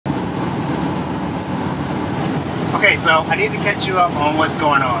Okay, so I need to catch you up on what's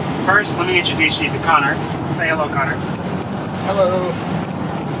going on. First, let me introduce you to Connor. Say hello, Connor. Hello.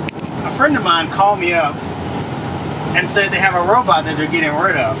 A friend of mine called me up and said they have a robot that they're getting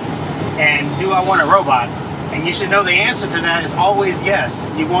rid of. And do I want a robot? And you should know the answer to that is always yes,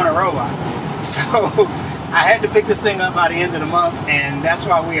 you want a robot. So I had to pick this thing up by the end of the month, and that's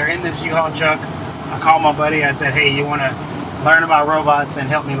why we are in this U-Haul truck. I called my buddy, I said, hey, you want to learn about robots and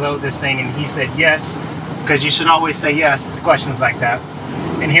help me load this thing? And he said yes, because you should always say yes to questions like that.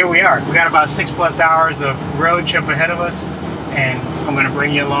 And here we are. We got about 6+ hours of road trip ahead of us, and I'm going to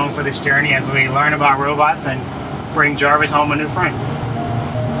bring you along for this journey as we learn about robots and bring Jarvis home a new friend.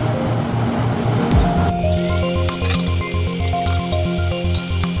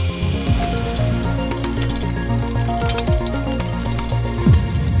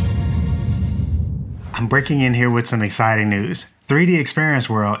 I'm breaking in here with some exciting news. 3D Experience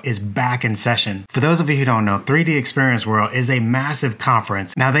World is back in session. For those of you who don't know, 3D Experience World is a massive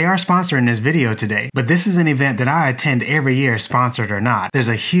conference. Now they are sponsoring this video today, but this is an event that I attend every year, sponsored or not. There's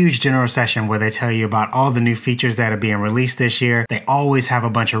a huge general session where they tell you about all the new features that are being released this year. They always have a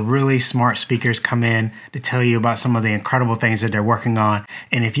bunch of really smart speakers come in to tell you about some of the incredible things that they're working on.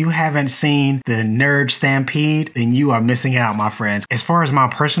 And if you haven't seen the Nerd Stampede, then you are missing out, my friends. As far as my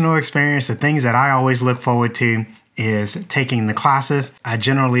personal experience, the things that I always look forward to is taking the classes. I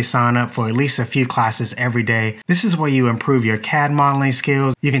generally sign up for at least a few classes every day. This is where you improve your CAD modeling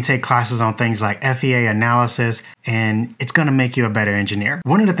skills. You can take classes on things like FEA analysis, and it's going to make you a better engineer.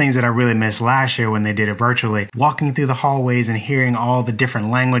 One of the things that I really missed last year when they did it virtually, walking through the hallways and hearing all the different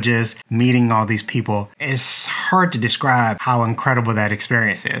languages, meeting all these people, it's hard to describe how incredible that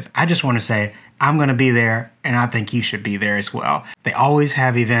experience is. I just want to say, I'm going to be there, and I think you should be there as well. They always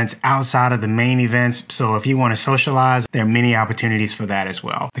have events outside of the main events, so if you want to socialize, there are many opportunities for that as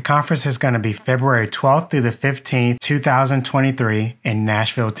well. The conference is going to be February 12th through the 15th, 2023 in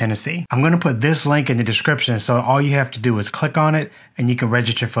Nashville, Tennessee. I'm going to put this link in the description, so all you have to do is click on it, and you can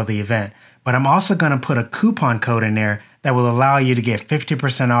register for the event. But I'm also going to put a coupon code in there that will allow you to get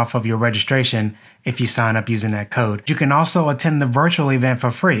 50% off of your registration if you sign up using that code. You can also attend the virtual event for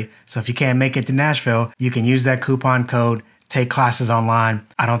free. So if you can't make it to Nashville, you can use that coupon code, take classes online.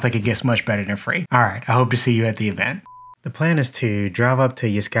 I don't think it gets much better than free. All right, I hope to see you at the event. The plan is to drive up to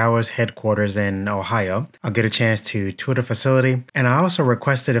Yaskawa's headquarters in Ohio. I'll get a chance to tour the facility, and I also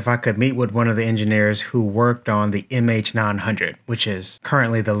requested if I could meet with one of the engineers who worked on the MH900, which is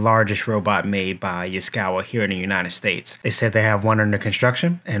currently the largest robot made by Yaskawa here in the United States. They said they have one under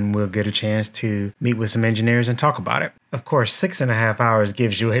construction, and we'll get a chance to meet with some engineers and talk about it. Of course, 6.5 hours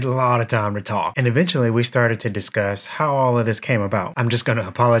gives you a lot of time to talk. And eventually we started to discuss how all of this came about. I'm just gonna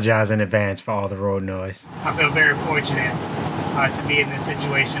apologize in advance for all the road noise. I feel very fortunate to be in this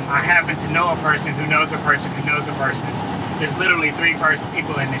situation. I happen to know a person who knows a person who knows a person. There's literally 3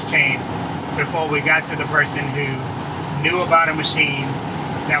 people in this chain before we got to the person who knew about a machine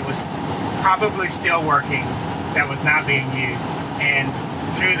that was probably still working, that was not being used. And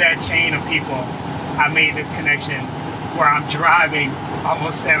through that chain of people, I made this connection where I'm driving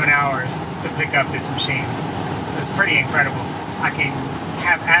almost 7 hours to pick up this machine. It's pretty incredible. I can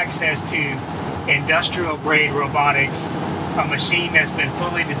have access to industrial grade robotics, a machine that's been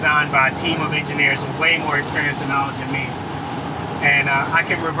fully designed by a team of engineers with way more experience and knowledge than me. And I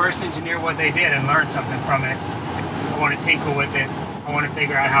can reverse engineer what they did and learn something from it. I want to tinker with it. I want to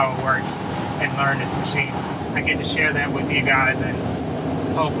figure out how it works and learn this machine. I get to share that with you guys, and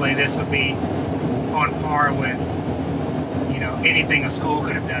hopefully this will be on par with anything a school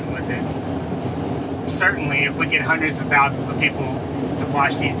could have done with it. Certainly, if we get hundreds of thousands of people to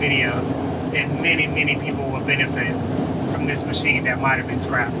watch these videos, then many people will benefit from this machine that might have been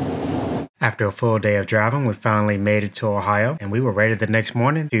scrapped. After a full day of driving, we finally made it to Ohio, and we were ready the next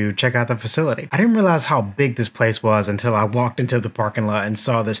morning to check out the facility. I didn't realize how big this place was until I walked into the parking lot and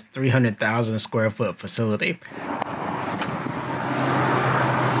saw this 300,000 square foot facility.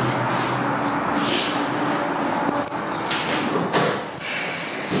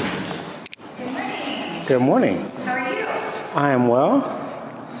 Good morning. How are you? I am well.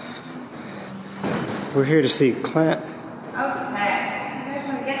 We're here to see Clint. Okay. You guys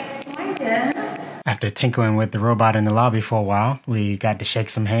want to get started? After tinkering with the robot in the lobby for a while, we got to shake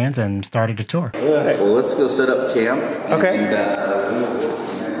some hands and started the tour. All right, well, let's go set up camp. Okay.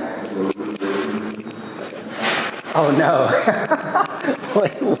 Oh no.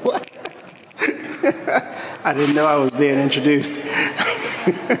 Wait, what? I didn't know I was being introduced.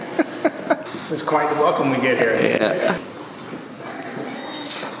 This is quite the welcome we get here. Yeah.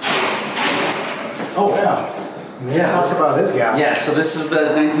 Oh, wow. Yeah. Tell us about this guy. Yeah, so this is the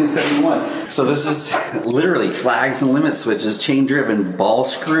 1971. So this is literally flags and limit switches, chain driven ball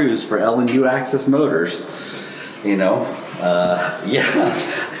screws for L and U axis motors. You know,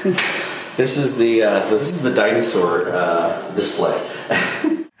 yeah. This is the dinosaur display.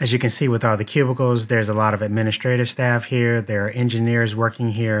 As you can see with all the cubicles, there's a lot of administrative staff here. There are engineers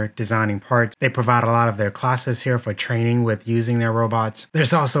working here, designing parts. They provide a lot of their classes here for training with using their robots.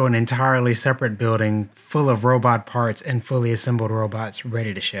 There's also an entirely separate building full of robot parts and fully assembled robots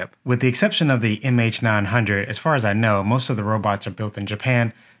ready to ship. With the exception of the MH900, as far as I know, most of the robots are built in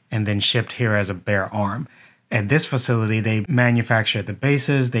Japan and then shipped here as a bare arm. At this facility, they manufacture the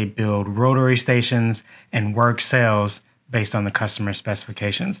bases, they build rotary stations, and work cells based on the customer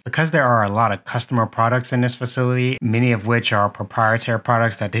specifications. Because there are a lot of customer products in this facility, many of which are proprietary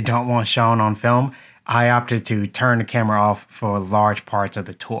products that they don't want shown on film, I opted to turn the camera off for large parts of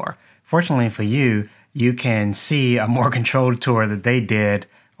the tour. Fortunately for you, you can see a more controlled tour that they did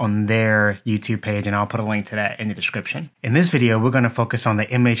on their YouTube page, and I'll put a link to that in the description. In this video, we're going to focus on the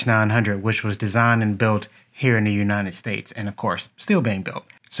MH900, which was designed and built here in the United States, and of course, still being built.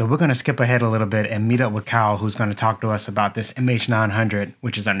 So we're going to skip ahead a little bit and meet up with Kyle, who's going to talk to us about this MH900,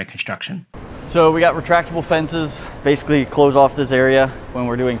 which is under construction. So we got retractable fences, basically close off this area when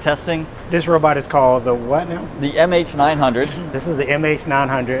we're doing testing. This robot is called the what now? The MH900. This is the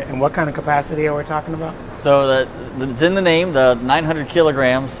MH900, and what kind of capacity are we talking about? So it's in the name, the 900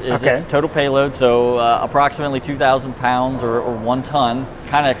 kilograms is its total payload, so approximately 2,000 pounds or 1 ton.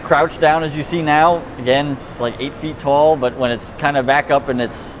 Kind of crouched down as you see now, again, like 8 feet tall, but when it's kind of back up in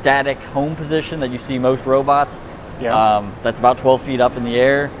its static home position that you see most robots, that's about 12 feet up in the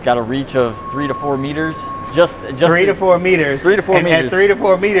air. Got a reach of 3 to 4 meters. Just 3 to 4 meters. 3 to 4 meters. At 3 to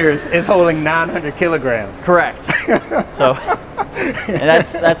 4 meters, it's holding 900 kilograms. Correct. So, and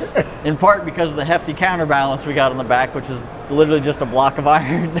that's in part because of the hefty counterbalance we got on the back, which is literally just a block of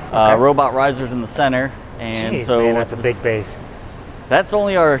iron. Robot risers in the center, and Jeez, so man, that's a big base. That's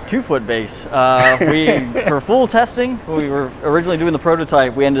only our 2-foot base. For full testing, when we were originally doing the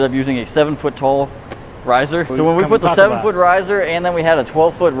prototype, we ended up using a 7-foot tall riser. So when we put the 7-foot riser and then we had a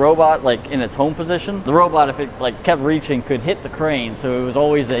 12-foot robot like in its home position, the robot, if it like kept reaching, could hit the crane. So it was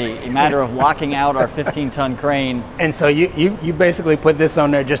always a matter of locking out our 15-ton crane. And so you basically put this on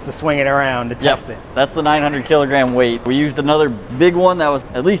there just to swing it around to test it. That's the 900 kilogram weight. We used another big one that was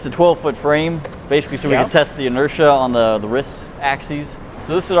at least a 12-foot frame, basically so we could test the inertia on the wrist axes.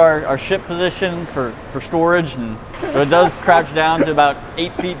 So this is our ship position for storage, and so it does crouch down to about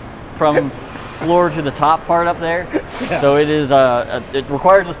 8 feet from floor to the top part up there. So it is it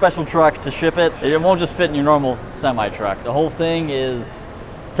requires a special truck to ship it. It won't just fit in your normal semi truck. The whole thing is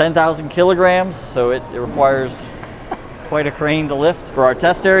 10,000 kilograms, so it requires quite a crane to lift. For our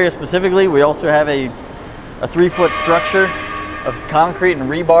test area specifically, we also have a 3-foot structure of concrete and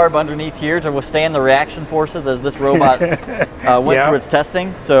rebarb underneath here to withstand the reaction forces as this robot went through its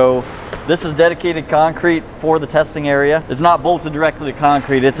testing. So this is dedicated concrete for the testing area. It's not bolted directly to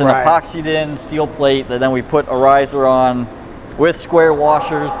concrete. It's an epoxied in steel plate that then we put a riser on with square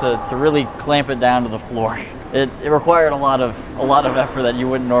washers to really clamp it down to the floor. It required a lot of effort that you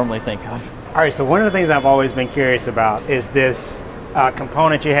wouldn't normally think of. All right, so one of the things I've always been curious about is this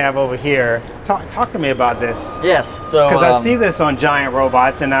component you have over here. Talk to me about this. Yes, so because I see this on giant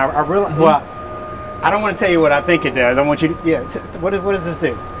robots, and I realize, well, I don't want to tell you what I think it does. I want you to, what does this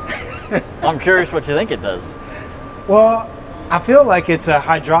do? I'm curious what you think it does. Well, I feel like it's a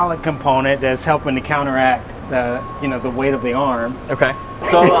hydraulic component that's helping to counteract the weight of the arm. Okay.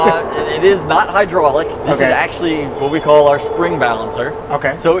 So it is not hydraulic. This is actually what we call our spring balancer.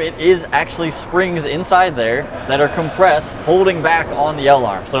 Okay. So it is actually springs inside there that are compressed, holding back on the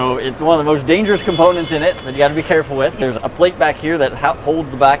L-arm. So it's one of the most dangerous components in it that you got to be careful with. There's a plate back here that holds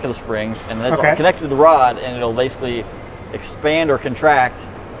the back of the springs, and that's connected to the rod, and it'll basically expand or contract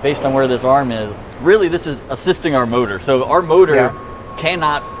based on where this arm is. Really, this is assisting our motor. So our motor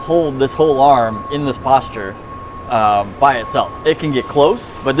cannot hold this whole arm in this posture by itself. It can get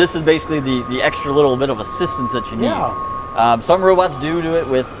close, but this is basically the extra little bit of assistance that you need. Some robots do it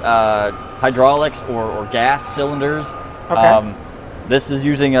with hydraulics or gas cylinders. This is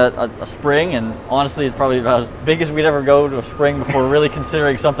using a spring, and honestly, it's probably about as big as we'd ever go to a spring before really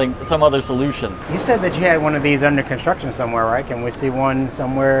considering some other solution. You said that you had one of these under construction somewhere, right? Can we see one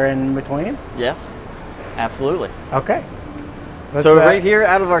somewhere in between? Yes, absolutely. Okay. So right here,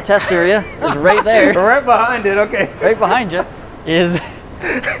 out of our test area, is right there. Right behind it, okay. Right behind you is,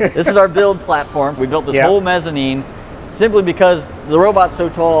 this is our build platform. We built this whole mezzanine simply because the robot's so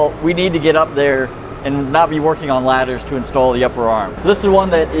tall, we need to get up there and not be working on ladders to install the upper arm. So this is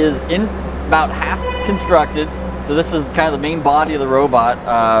one that is in about half constructed. So this is kind of the main body of the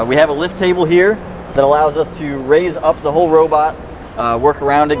robot. We have a lift table here that allows us to raise up the whole robot, work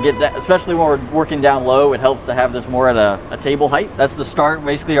around it, get that, especially when we're working down low, it helps to have this more at a table height. That's the start.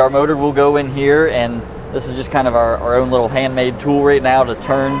 Basically, our motor will go in here, and this is just kind of our own little handmade tool right now to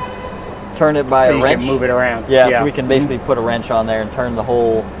turn it by a wrench. So you can move it around. Yeah, so we can basically put a wrench on there and turn the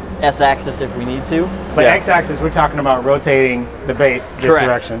whole S-axis if we need to. But X-axis, we're talking about rotating the base this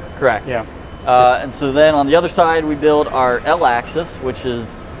direction. Correct. Yeah. And so then on the other side, we build our L-axis, which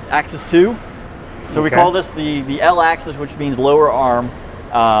is axis 2. So we call this the L-axis, which means lower arm.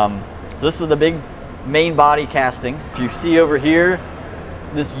 So this is the big main body casting. If you see over here,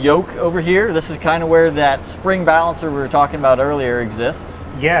 this yoke over here, this is kind of where that spring balancer we were talking about earlier exists.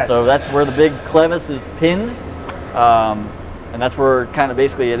 Yes. So that's where the big clevis is pinned. And that's where kind of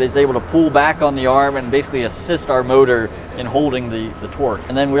basically it is able to pull back on the arm and basically assist our motor in holding the torque.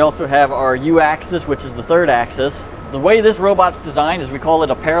 And then we also have our U-axis, which is the third axis. The way this robot's designed is we call it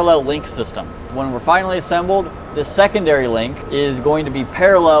a parallel link system. When we're finally assembled, this secondary link is going to be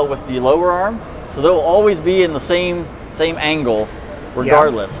parallel with the lower arm. So they'll always be in the same angle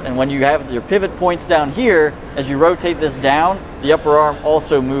regardless. And when you have your pivot points down here, as you rotate this down, the upper arm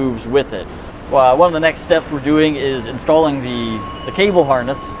also moves with it. One of the next steps we're doing is installing the cable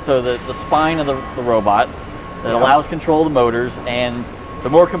harness, so the spine of the robot that allows control of the motors, and the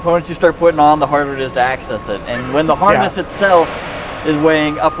more components you start putting on, the harder it is to access it. And when the harness itself is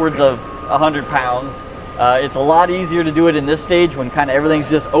weighing upwards of 100 pounds, it's a lot easier to do it in this stage when kind of everything's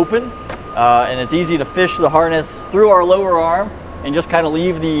just open, and it's easy to fish the harness through our lower arm and just kind of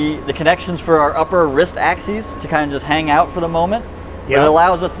leave the connections for our upper wrist axes to kind of just hang out for the moment. But it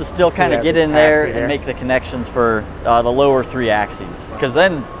allows us to still kind of get in there and make the connections for the lower 3 axes. Because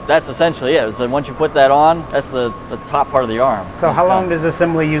then that's essentially it. So once you put that on, that's the top part of the arm. So how long does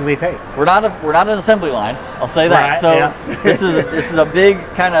assembly usually take? We're not an assembly line, I'll say that. This is a big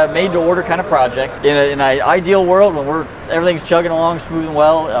kind of made to order kind of project. In an ideal world, when everything's chugging along smooth and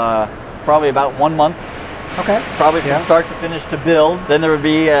well, it's probably about 1 month. Okay. Probably from start to finish to build. Then there would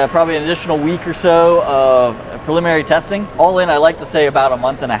be probably an additional week or so of preliminary testing. All in, I like to say about a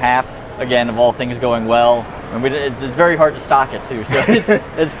month and a half, again, of all things going well. And it's very hard to stock it too.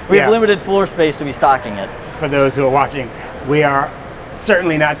 So we have limited floor space to be stocking it. For those who are watching, we are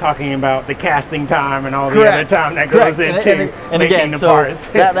certainly not talking about the casting time and all the other time that goes into making the parts.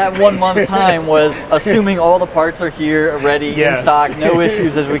 that 1 month time was assuming all the parts are here, ready, in stock, no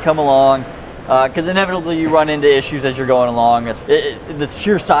issues as we come along. Because inevitably you run into issues as you're going along. The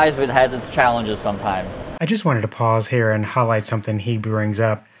sheer size of it has its challenges sometimes. I just wanted to pause here and highlight something he brings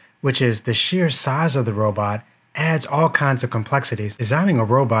up, which is the sheer size of the robot adds all kinds of complexities. Designing a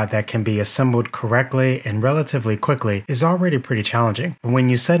robot that can be assembled correctly and relatively quickly is already pretty challenging. But when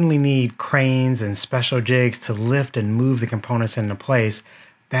you suddenly need cranes and special jigs to lift and move the components into place,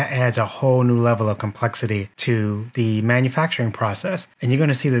 that adds a whole new level of complexity to the manufacturing process. And you're going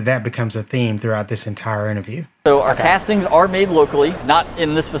to see that becomes a theme throughout this entire interview. So our castings are made locally, not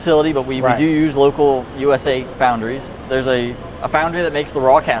in this facility, but we do use local USA foundries. There's a foundry that makes the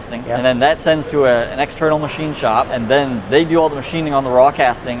raw casting, and then that sends to an external machine shop, and then they do all the machining on the raw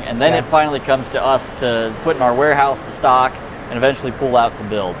casting, and then it finally comes to us to put in our warehouse to stock, and eventually pull out to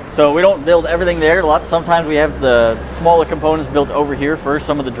build. So we don't build everything there. Sometimes we have the smaller components built over here first.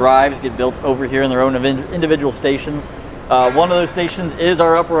 Some of the drives get built over here in their own individual stations. One of those stations is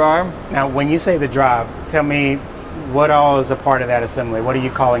our upper arm. Now, when you say the drive, tell me what all is a part of that assembly. What are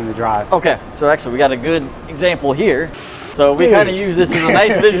you calling the drive? Okay, so actually we got a good example here. So we kind of use this as a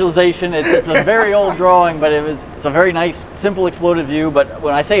nice visualization. It's a very old drawing, but it's a very nice, simple exploded view. But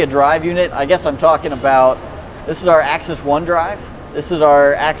when I say a drive unit, I guess I'm talking about, this is our Axis 1 drive. This is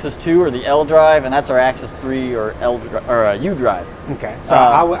our Axis 2 or the L drive, and that's our Axis 3 or U drive. Okay, so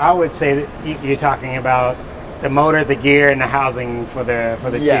I would say that you're talking about the motor, the gear, and the housing for the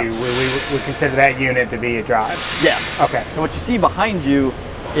two. We consider that unit to be a drive. Yes. Okay. So what you see behind you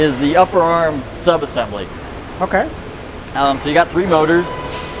is the upper arm subassembly. Okay. So you got 3 motors.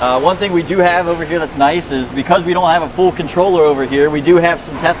 One thing we do have over here that's nice is because we don't have a full controller over here, we do have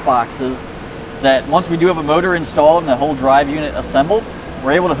some test boxes that once we do have a motor installed and the whole drive unit assembled,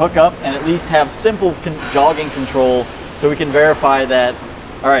 we're able to hook up and at least have simple jogging control so we can verify that,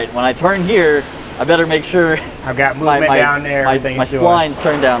 all right, when I turn here, I better make sure I've got movement down there. My spline's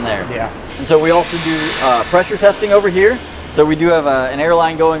turned down there. Yeah. And so we also do pressure testing over here. So we do have an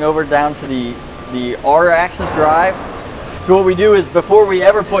airline going over down to the R-axis drive. So what we do is before we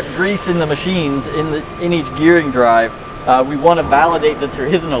ever put grease in the machines in each gearing drive, we want to validate that there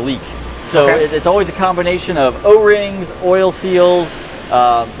isn't a leak. So it's always a combination of O-rings, oil seals,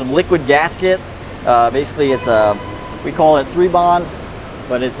 some liquid gasket, Basically, we call it 3-bond,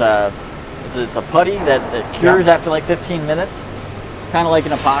 but it's a putty that cures after like 15 minutes, kind of like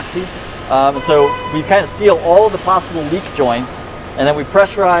an epoxy. So we kind of seal all of the possible leak joints, and then we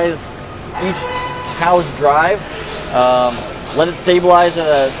pressurize each house drive, let it stabilize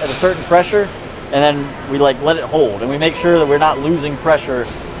at a certain pressure, and then we let it hold, and we make sure that we're not losing pressure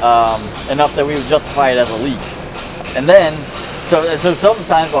enough that we would justify it as a leak. And then, so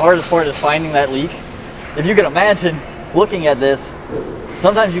sometimes the hardest part is finding that leak. If you can imagine looking at this,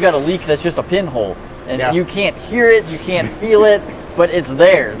 sometimes you got a leak that's just a pinhole, and you can't hear it, you can't feel it, but it's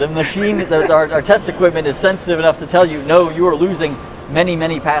there. The machine, our test equipment is sensitive enough to tell you, no, you are losing many,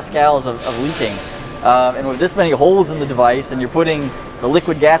 many pascals of leaking. And with this many holes in the device, and you're putting the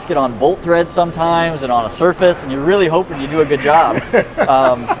liquid gasket on bolt threads sometimes and on a surface, and you're really hoping you do a good job.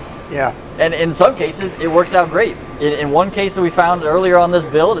 And in some cases, it works out great. In one case that we found earlier on this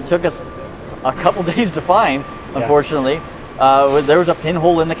build, it took us a couple days to find, unfortunately. There was a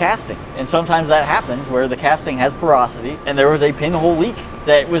pinhole in the casting, and sometimes that happens where the casting has porosity, and there was a pinhole leak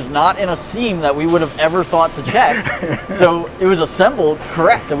that was not in a seam that we would have ever thought to check. So it was assembled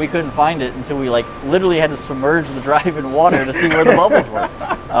correct, and we couldn't find it until we literally had to submerge the drive in water to see where the bubbles were,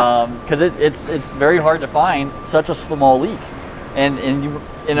 because it's very hard to find such a small leak. And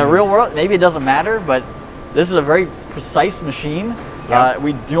in a real world, maybe it doesn't matter, but this is a very precise machine.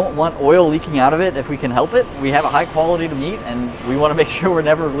 We don't want oil leaking out of it if we can help it. We have a high quality to meet, and we want to make sure we're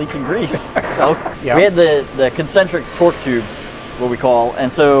never leaking grease. So we had the concentric torque tubes, what we call,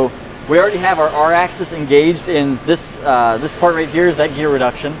 and so we already have our R-axis engaged in this this part right here is that gear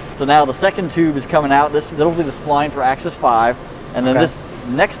reduction. So now the second tube is coming out. That'll be the spline for axis 5, and then this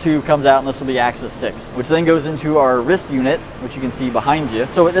next tube comes out, and this will be axis 6, which then goes into our wrist unit, which you can see behind you.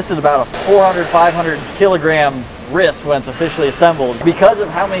 So this is about a 500 kilogram wrist when it's officially assembled. Because of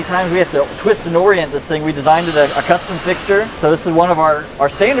how many times we have to twist and orient this thing, we designed it a custom fixture. So this is one of our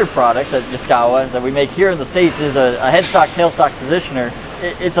standard products at Yaskawa that we make here in the States, is a headstock tailstock positioner.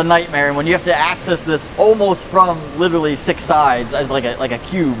 It's a nightmare, and when you have to access this almost from literally 6 sides as like a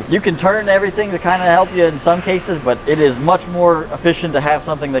cube, you can turn everything to kind of help you in some cases, but it is much more efficient to have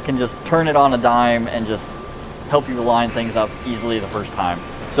something that can just turn it on a dime and just help you line things up easily the first time.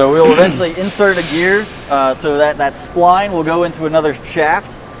 So we'll eventually insert a gear, so that spline will go into another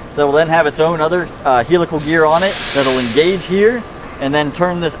shaft that will then have its own other helical gear on it that'll engage here and then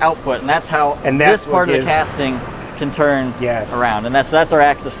turn this output, and that's how this part of the casting can turn around, and that's our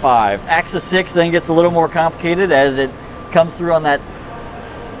axis 5. Axis 6 then gets a little more complicated as it comes through on that,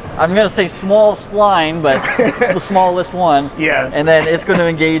 I'm going to say small spline, but it's the smallest one. And then it's going to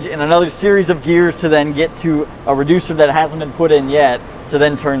engage in another series of gears to then get to a reducer that hasn't been put in yet to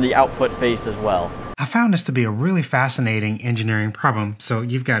then turn the output face as well. I found this to be a really fascinating engineering problem. So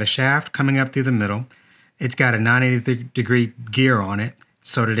you've got a shaft coming up through the middle. It's got a 90-degree gear on it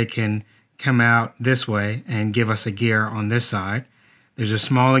so that it can come out this way and give us a gear on this side. There's a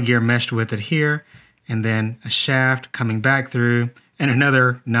smaller gear meshed with it here, and then a shaft coming back through, and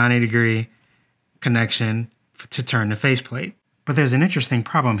another 90-degree connection to turn the faceplate. But there's an interesting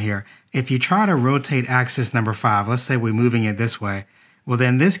problem here. If you try to rotate axis number 5, let's say we're moving it this way, well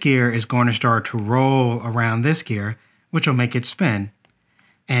then this gear is going to start to roll around this gear, which will make it spin.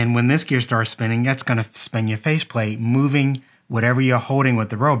 And when this gear starts spinning, that's going to spin your faceplate, moving whatever you're holding with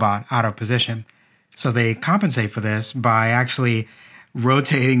the robot out of position. So they compensate for this by actually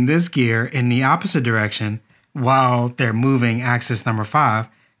rotating this gear in the opposite direction while they're moving axis number 5,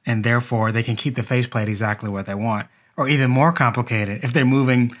 and therefore they can keep the faceplate exactly what they want. Or even more complicated, if they're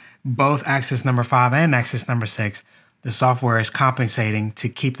moving both axis number 5 and axis number 6, the software is compensating to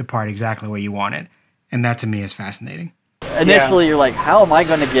keep the part exactly where you want it. And that to me is fascinating. Initially you're like, how am I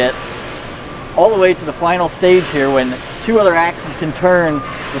going to get all the way to the final stage here when 2 other axes can turn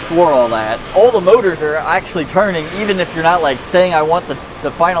before all that? All the motors are actually turning, even if you're not saying I want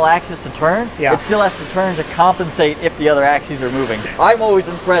the final axis to turn, it still has to turn to compensate if the other axes are moving. I'm always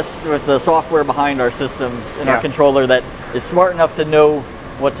impressed with the software behind our systems and our controller that is smart enough to know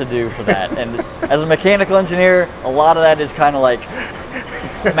what to do for that. And as a mechanical engineer, a lot of that is kind of like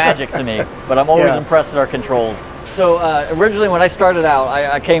magic to me, but I'm always impressed with our controls. So originally when I started out,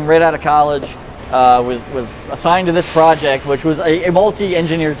 I came right out of college, was assigned to this project, which was a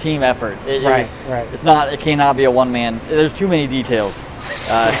multi-engineer team effort. It cannot be a one-man. There's too many details.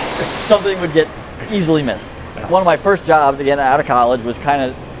 Something would get easily missed. One of my first jobs, again, out of college, was kind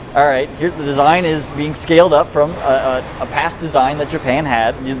of, all right, here the design is being scaled up from a past design that Japan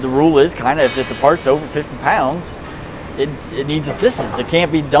had. The rule is kind of if the part's over 50 pounds, it needs assistance. It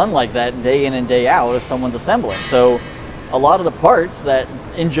can't be done like that day in and day out if someone's assembling. So a lot of the parts that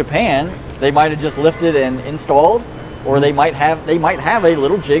in Japan they might have just lifted and installed, or they might have a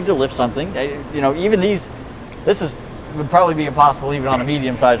little jig to lift something. You know, even this would probably be impossible even on a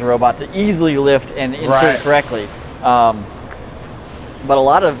medium-sized robot to easily lift and insert correctly. But a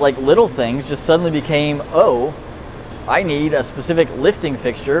lot of like little things just suddenly became, oh, I need a specific lifting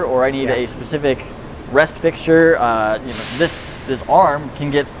fixture, or I need a specific rest fixture. You know, this arm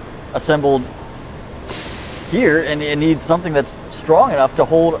can get assembled here, and it needs something that's strong enough to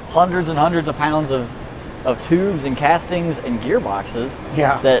hold hundreds and hundreds of pounds of tubes and castings and gearboxes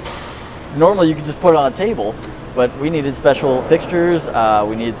that normally you could just put on a table. But we needed special fixtures,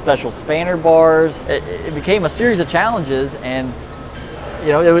 we needed special spanner bars. It became a series of challenges, and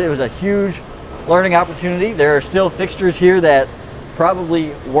you know, it was a huge learning opportunity. There are still fixtures here that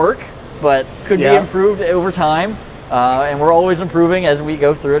probably work, but could be improved over time. And we're always improving as we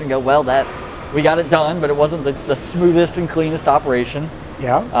go through it and go, well, we got it done, but it wasn't the smoothest and cleanest operation.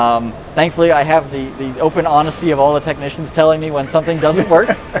 Thankfully, I have the open honesty of all the technicians telling me when something doesn't work.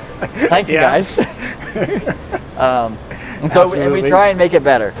 Thank you guys. And so we try and make it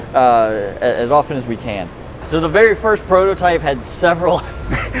better as often as we can. So the very first prototype had several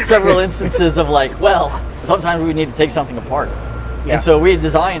instances of like, well, sometimes we need to take something apart. And so we had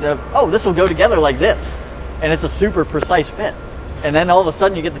designed this will go together like this. And it's a super precise fit. And then all of a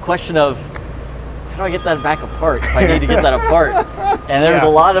sudden you get the question of, how do I get that back apart if I need to get that apart? And there was a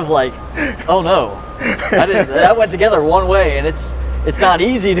lot of like, oh no, that went together one way, and it's not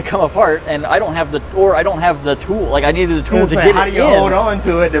easy to come apart, and I don't have the tool. Like I needed a tool to get it in. How do you hold on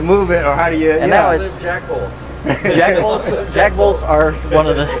to it to move it, or how do you? And now it's jack bolts. Jack bolts are one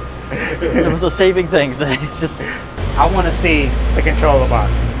of the saving things. It's just. I want to see the controller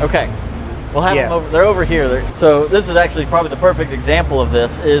box. Okay. We'll have them over. They're over here. So this is actually probably the perfect example of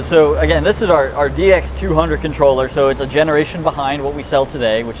this. So again, this is our DX200 controller. So it's a generation behind what we sell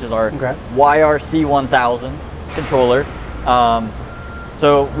today, which is our YRC1000 controller.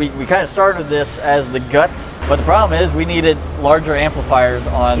 So we kind of started this as the guts, but the problem is we needed larger amplifiers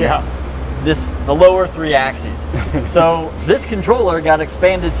on the lower three axes. So this controller got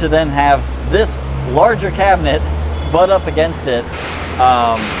expanded to then have this larger cabinet butt up against it.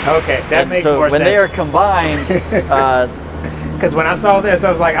 Okay, that makes more sense. When they are combined, because when I saw this, I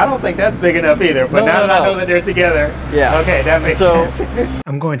was like, I don't think that's big enough either. But now that I know that they're together, okay, that makes sense.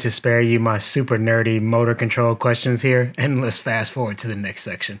 I'm going to spare you my super nerdy motor control questions here, and let's fast forward to the next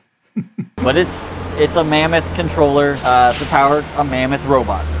section. But it's a mammoth controller to power a mammoth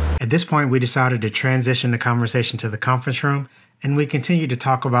robot. At this point, we decided to transition the conversation to the conference room, and we continue to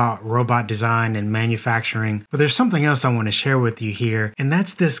talk about robot design and manufacturing. But there's something else I want to share with you here, and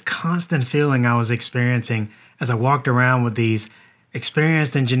that's this constant feeling I was experiencing as I walked around with these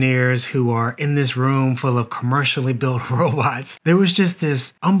experienced engineers who are in this room full of commercially built robots. There was just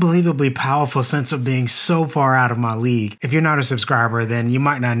this unbelievably powerful sense of being so far out of my league. If you're not a subscriber, then you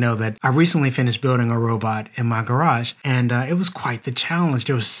might not know that I recently finished building a robot in my garage, and it was quite the challenge.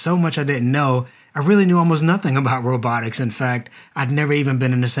 There was so much I didn't know. I really knew almost nothing about robotics. In fact, I'd never even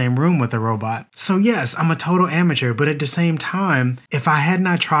been in the same room with a robot. So yes, I'm a total amateur, but at the same time, if I had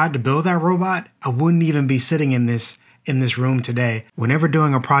not tried to build that robot, I wouldn't even be sitting in this room today. Whenever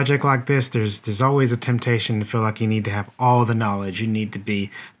doing a project like this, there's always a temptation to feel like you need to have all the knowledge. You need to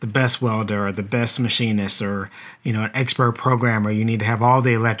be the best welder or the best machinist or, an expert programmer. You need to have all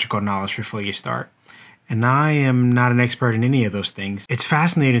the electrical knowledge before you start. And I am not an expert in any of those things. It's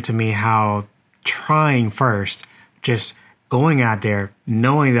fascinating to me how trying first, just going out there,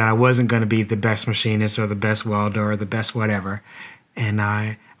 knowing that I wasn't going to be the best machinist or the best welder or the best whatever. And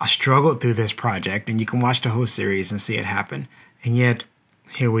I struggled through this project, and you can watch the whole series and see it happen. And yet,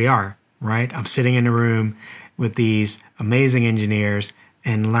 here we are, right? I'm sitting in a room with these amazing engineers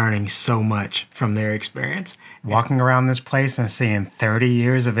and learning so much from their experience. Walking around this place and seeing 30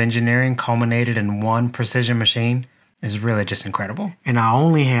 years of engineering culminated in one precision machine is really just incredible. And I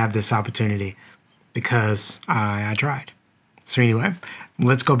only have this opportunity because I tried. So anyway,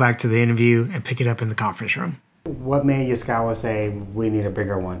 let's go back to the interview and pick it up in the conference room. What made Yaskawa say we need a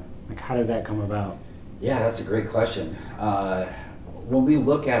bigger one? Like, how did that come about? Yeah, that's a great question. When we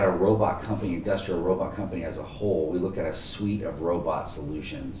look at a robot company, industrial robot company as a whole, we look at a suite of robot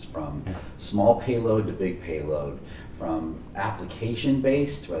solutions from small payload to big payload, from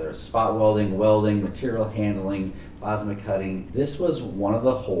application-based, whether it's spot welding, material handling, plasma cutting. This was one of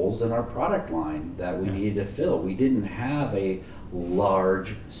the holes in our product line that we needed to fill. We didn't have a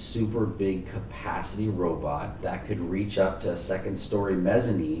large, super big capacity robot that could reach up to a second story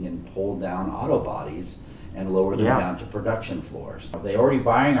mezzanine and pull down auto bodies and lower them down to production floors. They already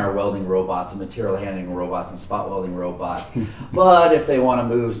buying our welding robots and material handling robots and spot welding robots, but if they want to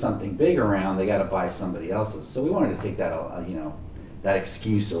move something big around, they got to buy somebody else's. So we wanted to take that, you know, that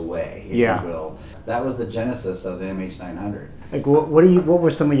excuse away, if you will. That was the genesis of the MH900. Like, what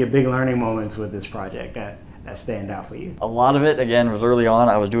were some of your big learning moments with this project that stand out for you? A lot of it, again, was early on.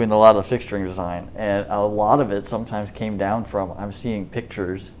 I was doing a lot of the fixturing design, and a lot of it sometimes came down from I'm seeing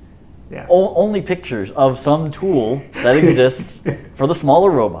pictures, only pictures of some tool that exists for the smaller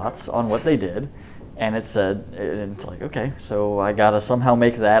robots on what they did. And it said, and it's like, okay, so I gotta somehow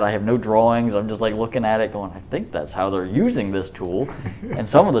make that. I have no drawings. I'm just like looking at it going, I think that's how they're using this tool. And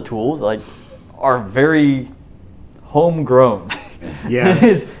some of the tools like are very homegrown.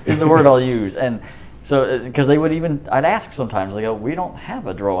 is the word I'll use. And so, because they would even, I'd ask sometimes, they go, we don't have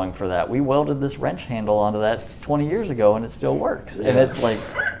a drawing for that. We welded this wrench handle onto that 20 years ago and it still works. And it's like,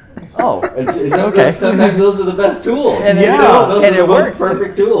 oh, it's okay. Sometimes those are the best tools. And those are the most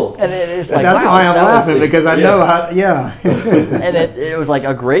perfect tools. And it's like, that's why I'm laughing, because I know how. And it was like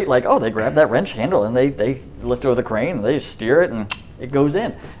a great, like, oh, they grab that wrench handle and they lift it with a crane and they just steer it and it goes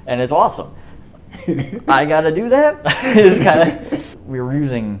in, and it's awesome. I got to do that. It's kind of, we were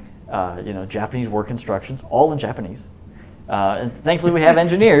using, you know, Japanese work instructions, all in Japanese. And thankfully we have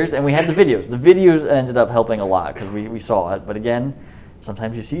engineers and we had the videos. The videos ended up helping a lot because we saw it. But again,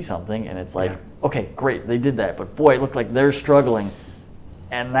 sometimes you see something and it's like, okay, great, they did that, but boy, it looked like they're struggling.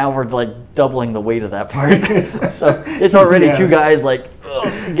 And now we're like doubling the weight of that part. So it's already two guys like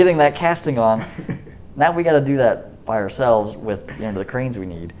getting that casting on. Now we got to do that by ourselves with, you know, the cranes we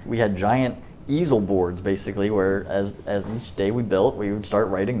need. We had giant easel boards basically where as each day we built, we would start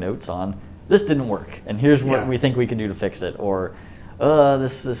writing notes on this didn't work and here's what we think we can do to fix it, or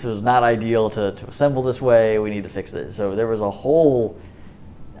this was not ideal to assemble this way, we need to fix it. So there was a whole,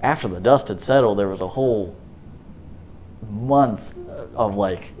 after the dust had settled, there was a whole month of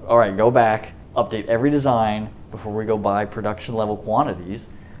like, all right, go back, update every design before we go buy production level quantities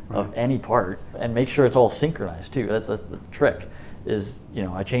of any part, and make sure it's all synchronized too. That's the trick. Is, you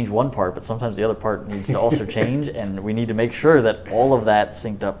know, I change one part, but sometimes the other part needs to also change, and we need to make sure that all of that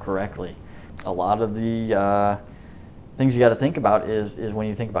synced up correctly. A lot of the things you got to think about is when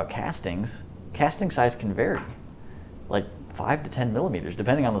you think about castings, casting size can vary, like 5 to 10 millimeters,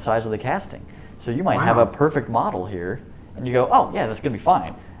 depending on the size of the casting. So you might have a perfect model here, and you go, oh yeah, that's gonna be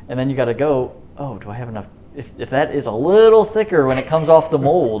fine. And then you got to go, oh, do I have enough? If that is a little thicker when it comes off the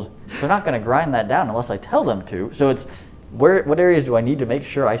mold, they're not going to grind that down unless I tell them to. So it's what areas do I need to make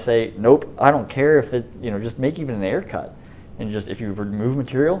sure I say, nope, I don't care if it, you know, just make even an air cut. And just, if you remove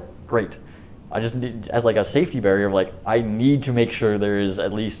material, great. I just need, as like a safety barrier of like, I need to make sure there is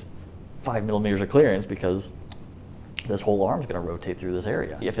at least 5 millimeters of clearance because this whole arm is going to rotate through this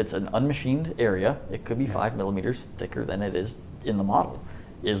area. If it's an unmachined area, it could be 5 millimeters thicker than it is in the model.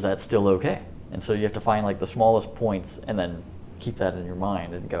 Is that still okay? And so you have to find like the smallest points and then keep that in your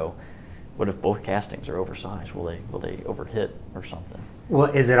mind and go, what if both castings are oversized? Will they overhit or something? Well,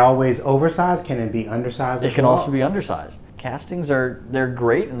 is it always oversized? Can it be undersized? It can also be undersized. Castings they're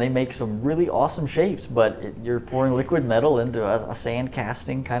great and they make some really awesome shapes, but you're pouring liquid metal into a sand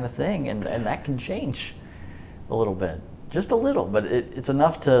casting kind of thing, and that can change a little bit. Just a little, but it's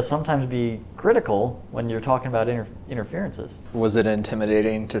enough to sometimes be critical when you're talking about interferences. Was it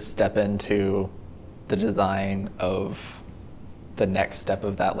intimidating to step into the design of the next step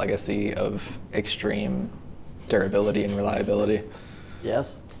of that legacy of extreme durability and reliability?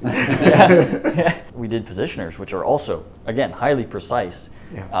 Yes. Yeah. We did positioners, which are also, again, highly precise,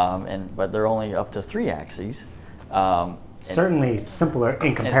 but they're only up to 3 axes. Certainly simpler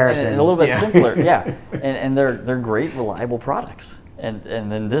in comparison. And a little bit simpler, yeah. And they're great, reliable products. And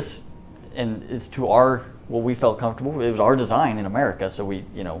then this, and it's to our, what we felt comfortable. It was our design in America, so we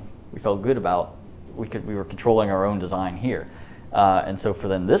felt good about, we were controlling our own design here. And so for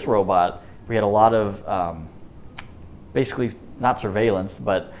then this robot, we had a lot of basically not surveillance,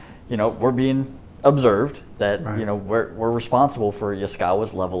 but we're being observed that we're responsible for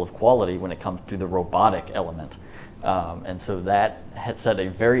Yaskawa's level of quality when it comes to the robotic element. And so that had set a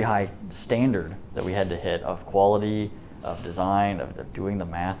very high standard that we had to hit of quality, of design, of doing the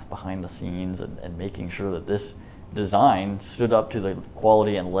math behind the scenes, and making sure that this design stood up to the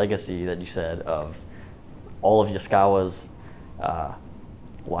quality and legacy that you said of all of Yaskawa's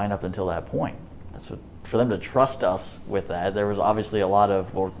lineup until that point. That's what, for them to trust us with that, there was obviously a lot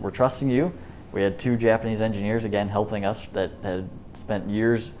of, well, we're trusting you. We had 2 Japanese engineers, again, helping us that had spent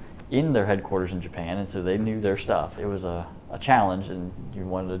years in their headquarters in Japan, and so they knew their stuff. It was a challenge, and you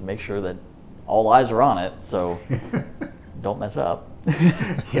wanted to make sure that all eyes are on it, so don't mess up.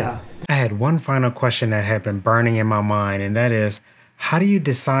 Yeah. I had one final question that had been burning in my mind, and that is, how do you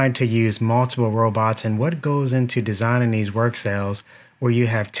decide to use multiple robots, and what goes into designing these work cells where you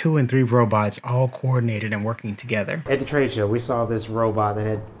have 2 and 3 robots all coordinated and working together? At the trade show, we saw this robot that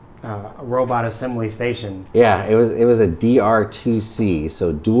had a robot assembly station. Yeah, it was a DR2C,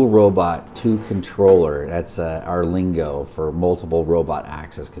 so dual robot 2 controller. That's our lingo for multiple robot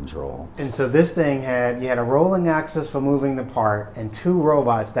axis control. And so this thing you had a rolling axis for moving the part and 2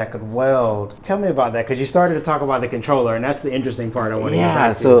 robots that could weld. Tell me about that, because you started to talk about the controller, and that's the interesting part I want to get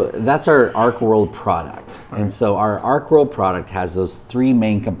back to. So that's our Arc World product. And so our Arc World product has those 3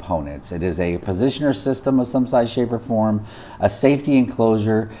 main components. It is a positioner system of some size, shape, or form, a safety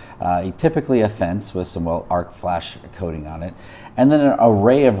enclosure, typically a fence with some arc flash coating on it, and then an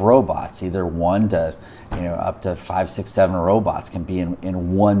array of robots, either 1 to up to 5, 6, 7 robots can be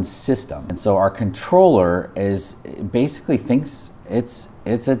in one system. And so our controller basically thinks it's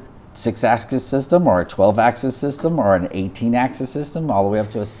a 6-axis system or a 12-axis system or an 18-axis system, all the way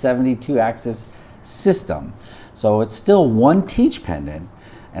up to a 72-axis system. So it's still one teach pendant,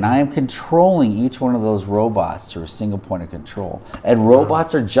 and I am controlling each one of those robots through a single point of control. And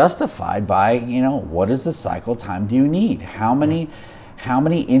robots are justified by, what is the cycle time do you need? How many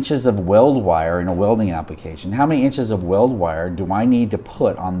inches of weld wire in a welding application? How many inches of weld wire do I need to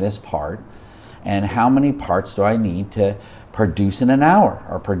put on this part? And how many parts do I need to produce in an hour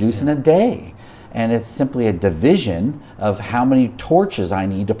or produce in a day? And it's simply a division of how many torches I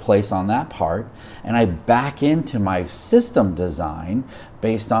need to place on that part, and I back into my system design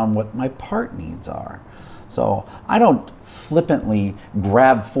based on what my part needs are. So I don't flippantly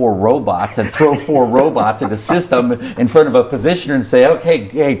grab 4 robots and throw 4 robots in the system in front of a positioner and say, okay,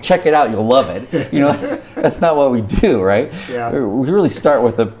 hey, check it out, you'll love it. That's not what we do, right? Yeah. We really start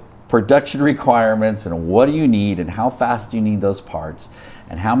with the production requirements and what do you need and how fast do you need those parts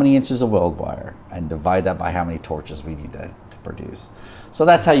and how many inches of weld wire, and divide that by how many torches we need to produce. So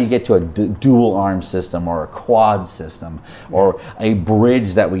that's how you get to a dual arm system or a quad system or a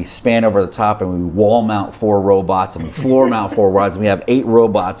bridge that we span over the top and we wall mount 4 robots and we floor mount 4 robots. We have 8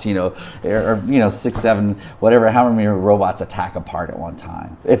 robots, or 6, 7, whatever, how many robots attack a part at one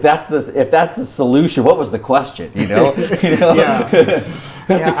time. If that's the solution, what was the question? Yeah.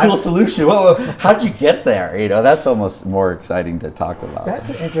 That's a cool solution. How'd you get there? That's almost more exciting to talk about. That's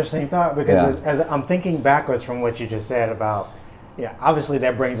an interesting thought, because as I'm thinking backwards from what you just said about, obviously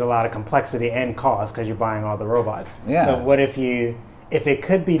that brings a lot of complexity and cost because you're buying all the robots. Yeah. So what if it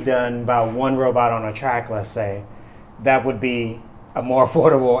could be done by 1 robot on a track, let's say, that would be a more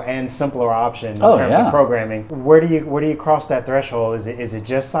affordable and simpler option in terms of programming. Where do you cross that threshold? Is it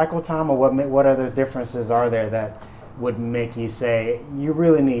just cycle time, or what other differences are there that would make you say you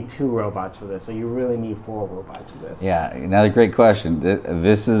really need 2 robots for this, or you really need 4 robots for this? Yeah, another great question.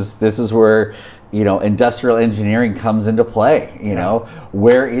 This is where industrial engineering comes into play.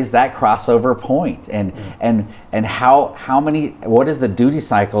 Where is that crossover point, and how many? What is the duty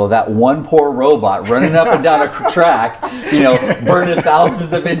cycle of that one poor robot running up and down a track, burning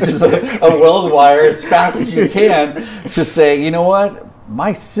thousands of inches of weld wire as fast as you can to say, you know what?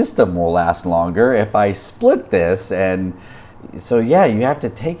 My system will last longer if I split this. And so you have to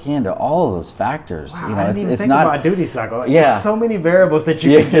take into all of those factors. Wow, I didn't even think about duty cycle. There's so many variables that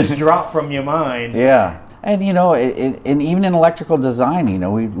you can just drop from your mind. Yeah. And and even in electrical design,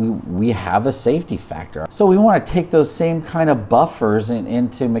 we have a safety factor. So we want to take those same kind of buffers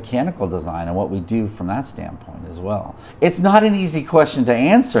into mechanical design and what we do from that standpoint as well. It's not an easy question to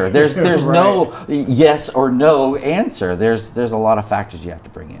answer. There's right. No yes or no answer. There's a lot of factors you have to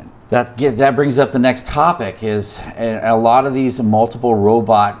bring in. That brings up the next topic is a lot of these multiple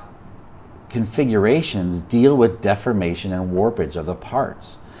robot configurations deal with deformation and warpage of the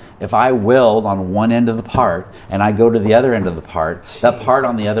parts. If I weld on one end of the part and I go to the other end of the part, that part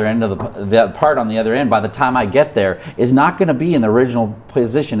on the other end by the time I get there is not going to be in the original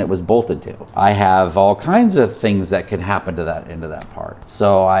position it was bolted to. I have all kinds of things that can happen to that end of that part.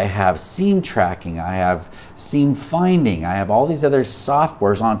 So I have seam tracking, I have seam finding, I have all these other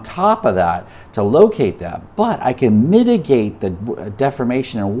softwares on top of that to locate that. But I can mitigate the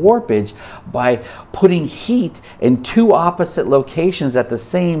deformation and warpage by putting heat in 2 opposite locations at the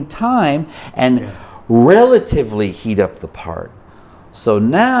same time and relatively heat up the part. So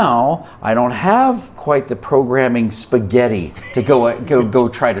now I don't have quite the programming spaghetti to go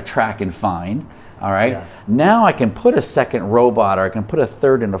try to track and find. All right. Yeah. Now I can put a second robot, or I can put a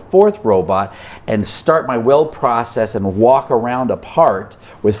third and a fourth robot and start my weld process and walk around a part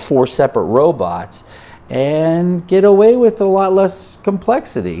with 4 separate robots and get away with a lot less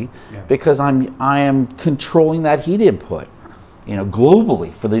complexity because I am controlling that heat input.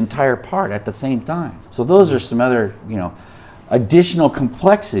 globally for the entire part at the same time. So those are some other, additional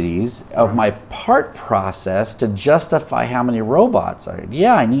complexities of my part process to justify how many robots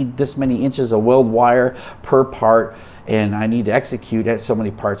I need this many inches of weld wire per part, and I need to execute at so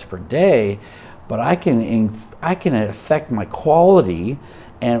many parts per day. But I can affect my quality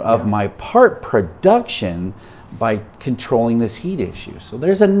and of my part production by controlling this heat issue. So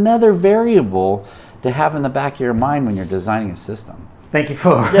there's another variable to have in the back of your mind when you're designing a system. Thank you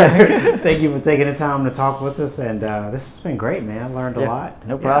for thank you for taking the time to talk with us, and this has been great, man. I learned a lot.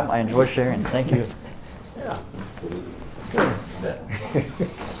 No problem. I enjoy sharing. Thank you. Yeah, absolutely.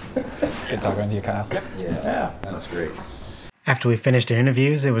 Good talking with you, Kyle. Yeah, that's great. After we finished the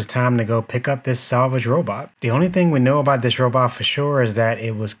interviews, it was time to go pick up this salvage robot. The only thing we know about this robot for sure is that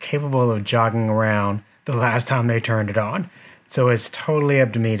it was capable of jogging around the last time they turned it on. So it's totally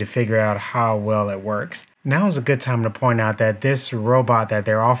up to me to figure out how well it works. Now is a good time to point out that this robot that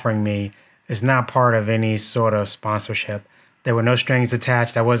they're offering me is not part of any sort of sponsorship. There were no strings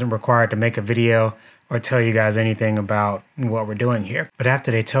attached. I wasn't required to make a video or tell you guys anything about what we're doing here. But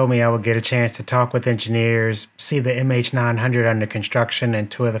after they told me I would get a chance to talk with engineers, see the MH900 under construction, and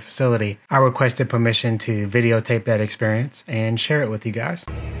tour the facility, I requested permission to videotape that experience and share it with you guys.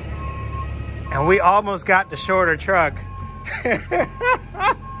 And we almost got the shorter truck.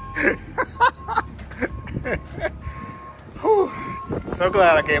 Whew. So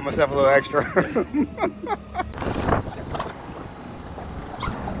glad I gave myself a little extra.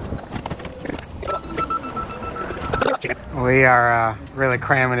 We are really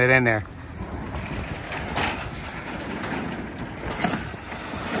cramming it in there.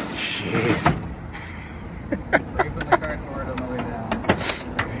 Jeez.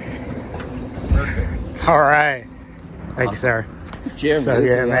 Perfect. All right. Thank you, sir. Jim, So,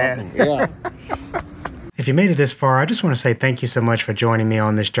 yeah, man. awesome. Yeah. If you made it this far, I just want to say thank you so much for joining me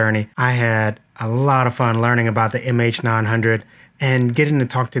on this journey. I had a lot of fun learning about the MH900 and getting to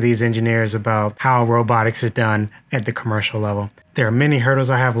talk to these engineers about how robotics is done at the commercial level. There are many hurdles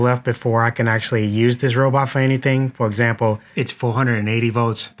I have left before I can actually use this robot for anything. For example, it's 480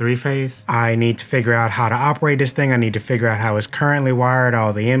 volts, 3-phase. I need to figure out how to operate this thing. I need to figure out how it's currently wired,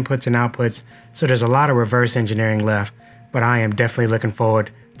 all the inputs and outputs. So there's a lot of reverse engineering left, but I am definitely looking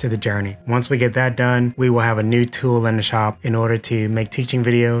forward to the journey. Once we get that done, we will have a new tool in the shop in order to make teaching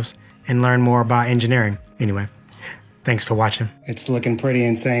videos and learn more about engineering. Anyway, thanks for watching. It's looking pretty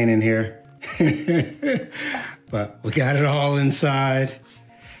insane in here. But we got it all inside.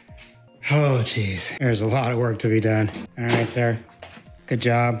 Oh, geez. There's a lot of work to be done. All right, sir. Good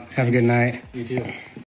job. Have a good night. You too.